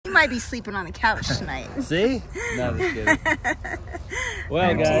might be sleeping on the couch tonight. See? No, just kidding. Well,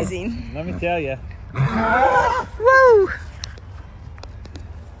 I'm guys, teasing. let me tell you. Woo!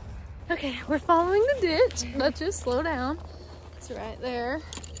 Okay, we're following the ditch. Let's just slow down. It's right there.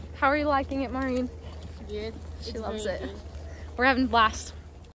 How are you liking it, Maureen? Good. She loves it. We're having a blast.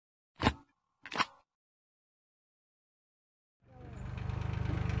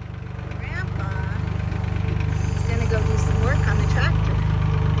 Grandpa is gonna go do some work on the tractor.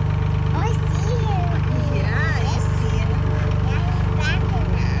 Oh, I see him. Yeah, you see him. Yeah, he's backing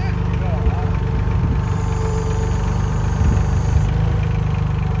up.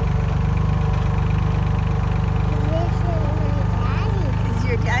 Is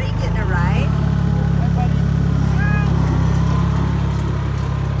your daddy getting a ride?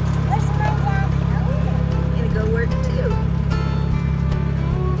 What's my dad doing? He's gonna go work too.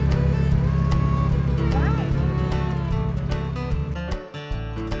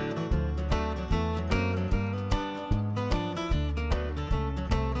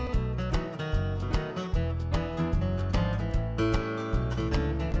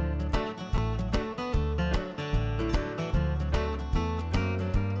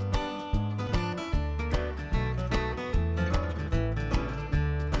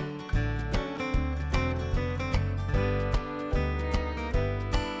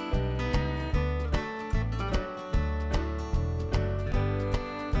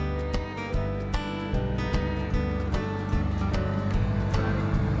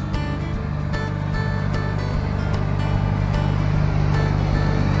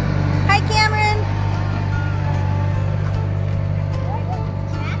 Hi, Cameron.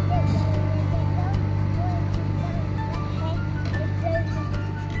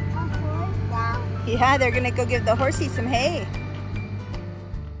 Yeah, they're gonna go give the horsey some hay.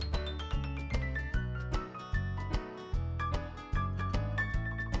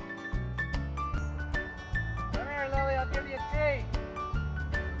 Come here, Lily, I'll give you a treat.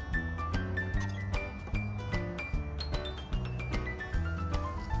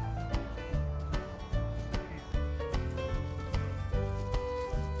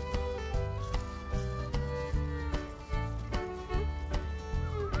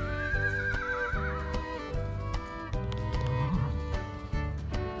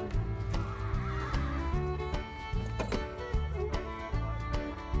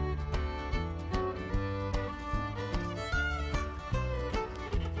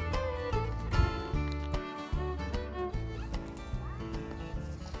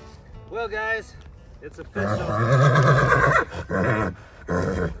 Well, guys, it's official.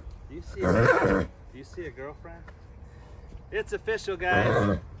 Do you see a girlfriend? It's official,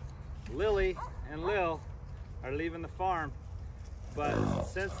 guys. Lily and Lil are leaving the farm, but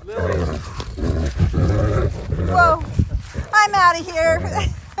since Lily, Whoa, I'm out of here.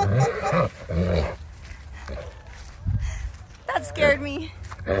 That scared me.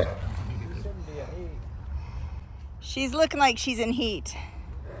 She's looking like she's in heat.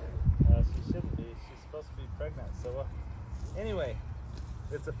 she shouldn't be. She's supposed to be pregnant. So anyway,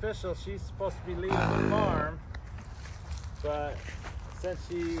 it's official. She's supposed to be leaving the farm, but since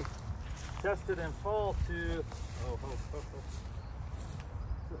she tested in full to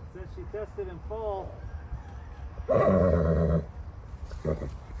since she tested in full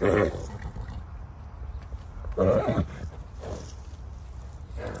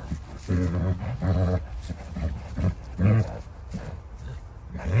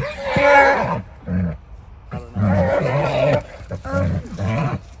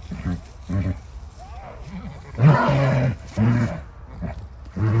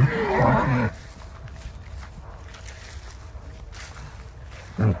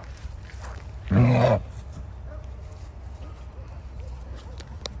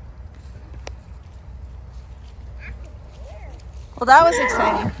Well, that was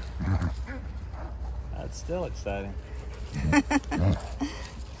exciting. That's still exciting.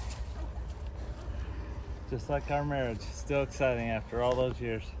 Just like our marriage, still exciting after all those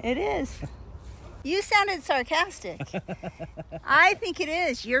years. It is. You sounded sarcastic. I think it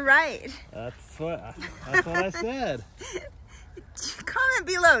is. You're right. That's what I said. Comment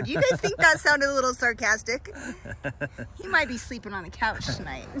below. Do you guys think that sounded a little sarcastic? He might be sleeping on the couch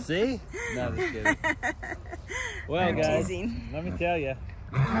tonight. See? No, just kidding. Well, I'm guys, teasing. let me tell you.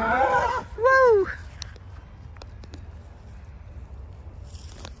 Woo!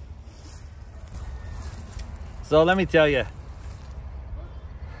 So let me tell you,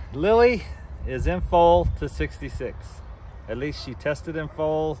 Lily is in foal to 66. At least she tested in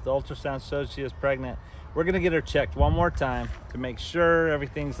foal. The ultrasound showed she is pregnant. We're gonna get her checked one more time to make sure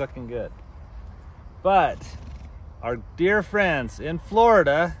everything's looking good. But our dear friends in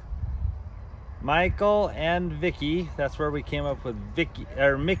Florida Michael and Vicky, that's where we came up with Vicky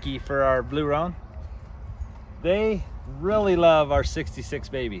or Mickey for our blue roan. They really love our 66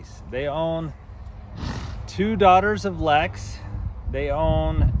 babies. They own 2 daughters of Lex. They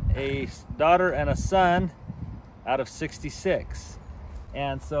own a daughter and a son out of 66.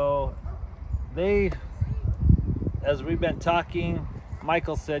 And so they, as we've been talking,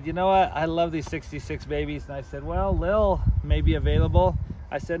 Michael said, you know what, I love these 66 babies. And I said, well, Lil may be available.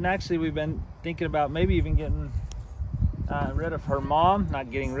 I said, and actually we've been thinking about maybe even getting rid of her mom, not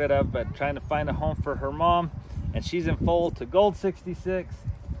getting rid of, but trying to find a home for her mom. And she's in foal to gold 66.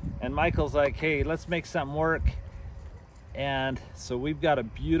 And Michael's like, hey, let's make something work. And so we've got a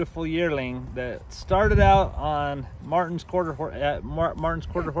beautiful yearling that started out on Martin's Quarter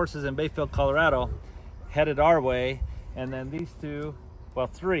Horses in Bayfield, Colorado, headed our way. And then these two, well,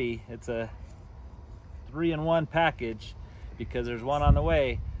 3, it's a 3-in-1 package because there's one on the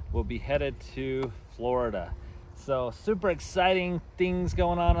way, will be headed to Florida. So super exciting things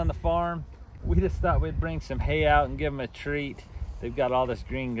going on the farm. We just thought we'd bring some hay out and give them a treat. They've got all this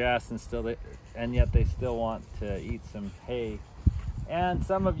green grass and yet they still want to eat some hay. And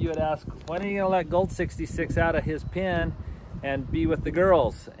some of you had asked, when are you gonna let Gold 66 out of his pen and be with the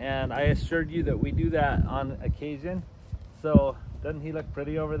girls? And I assured you that we do that on occasion. So doesn't he look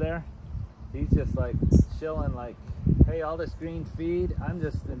pretty over there? He's just like chilling, like, hey, all this green feed, I'm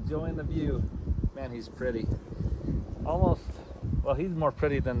just enjoying the view. Man, he's pretty. Almost, well, he's more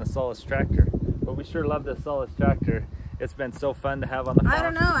pretty than the Solis tractor, but we sure love the Solis tractor. It's been so fun to have on the farm. I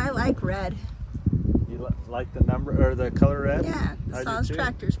don't know, I like red. You like the number or the color red? Yeah, the Solis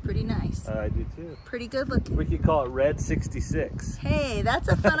tractor's pretty nice. I do too. Pretty good looking. We could call it Red 66. Hey, that's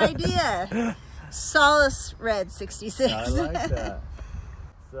a fun idea. Solis Red 66. I like that.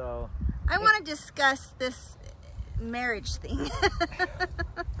 So I want to discuss this marriage thing.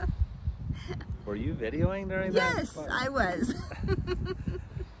 Were you videoing during that? Yes, I was.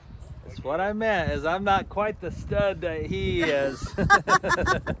 That's what I meant, is I'm not quite the stud that he is.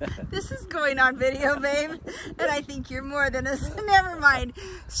 This is going on video, babe, and I think you're more than us. Never mind.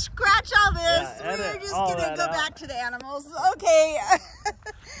 Scratch all this. Yeah, We're just all gonna go that out. back to the animals. Okay.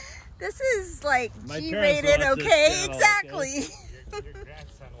 This is like My G-rated. parents watch this Okay, channel, exactly. okay? Your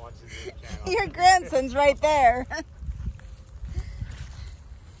grandson watches your channel. Your grandson's right there.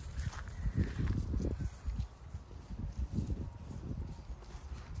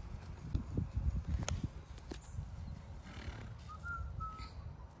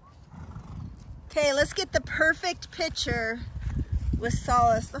 Okay, let's get the perfect picture with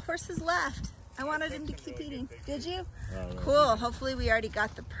Solis. The horses left. I wanted him to keep eating. Did you? Cool. Hopefully we already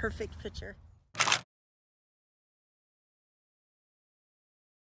got the perfect picture.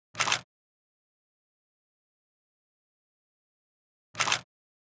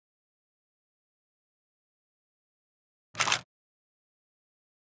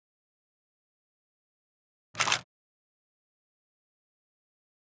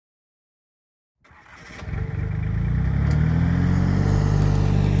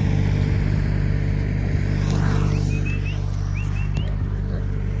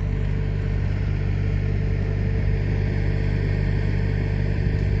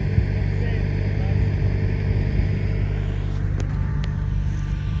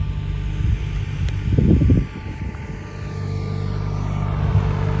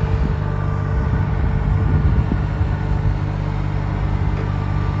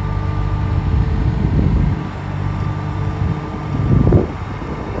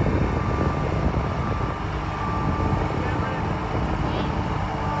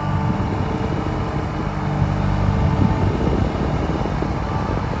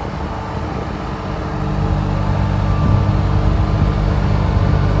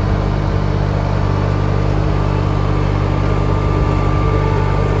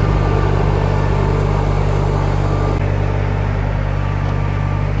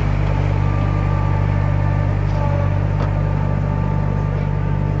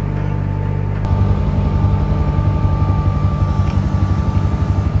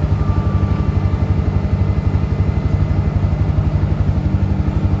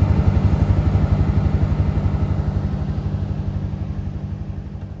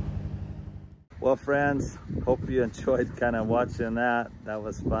 Well, friends, hope you enjoyed kind of watching that. That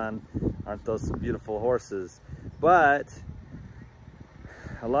was fun. Aren't those some beautiful horses? But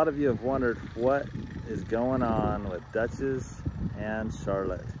a lot of you have wondered what is going on with Duchess and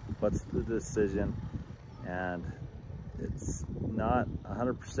Charlotte. What's the decision? And it's not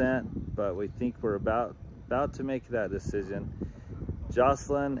 100%, but we think we're about to make that decision.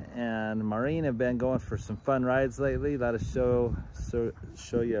 Jocelyn and Maureen have been going for some fun rides lately. Let us show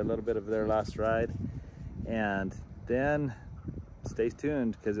you a little bit of their last ride, and then stay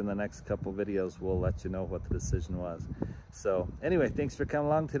tuned because in the next couple videos we'll let you know what the decision was. So anyway, thanks for coming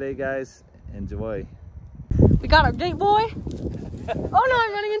along today, guys. Enjoy. We got our date boy. Oh no,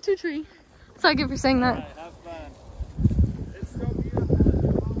 I'm running into a tree. Sorry for saying that. All right, have fun. It's so beautiful.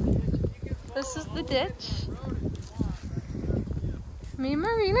 This is the ditch. Me and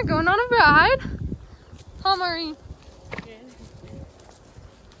Maureen are going on a ride. Huh, Maureen?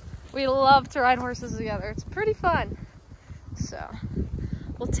 We love to ride horses together. It's pretty fun. So,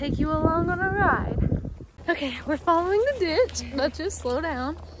 we'll take you along on a ride. Okay, we're following the ditch. Let's just slow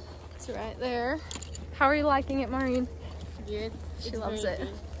down. It's right there. How are you liking it, Maureen? Good. She loves it.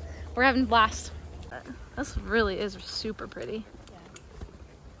 We're having a blast. This really is super pretty.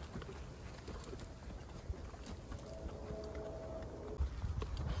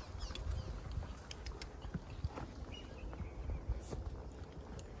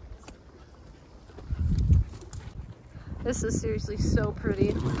 This is seriously so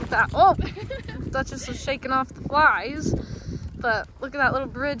pretty. Look at that. Oh! Duchess is shaking off the flies. But look at that little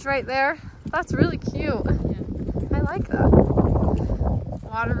bridge right there. That's really cute. Yeah. I like that.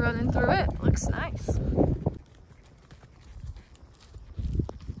 Water running through it. Looks nice.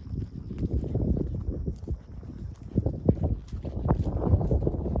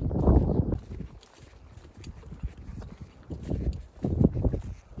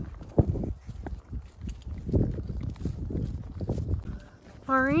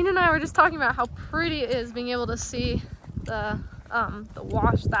 Maureen and I were just talking about how pretty it is being able to see the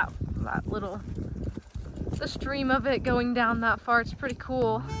wash, the stream of it going down that far. It's pretty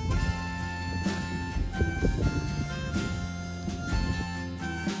cool.